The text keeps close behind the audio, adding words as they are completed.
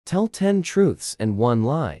Tell 10 truths and 1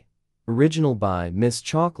 lie. Original by Miss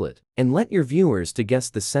Chocolate. And let your viewers to guess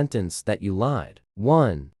the sentence that you lied.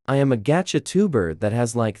 1. I am a gacha tuber that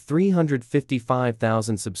has like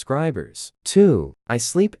 355,000 subscribers. 2. I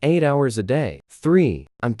sleep 8 hours a day. 3.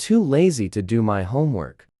 I'm too lazy to do my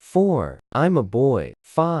homework. 4. I'm a boy.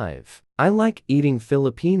 5. I like eating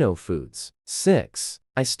Filipino foods. 6.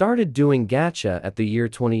 I started doing gacha at the year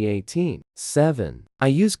 2018. 7. I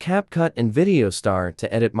use CapCut and VideoStar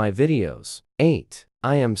to edit my videos. 8.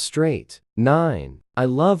 I am straight. 9. I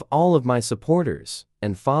love all of my supporters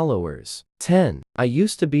and followers. 10. I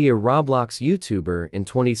used to be a Roblox YouTuber in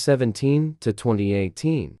 2017 to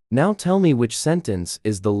 2018. Now tell me which sentence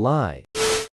is the lie.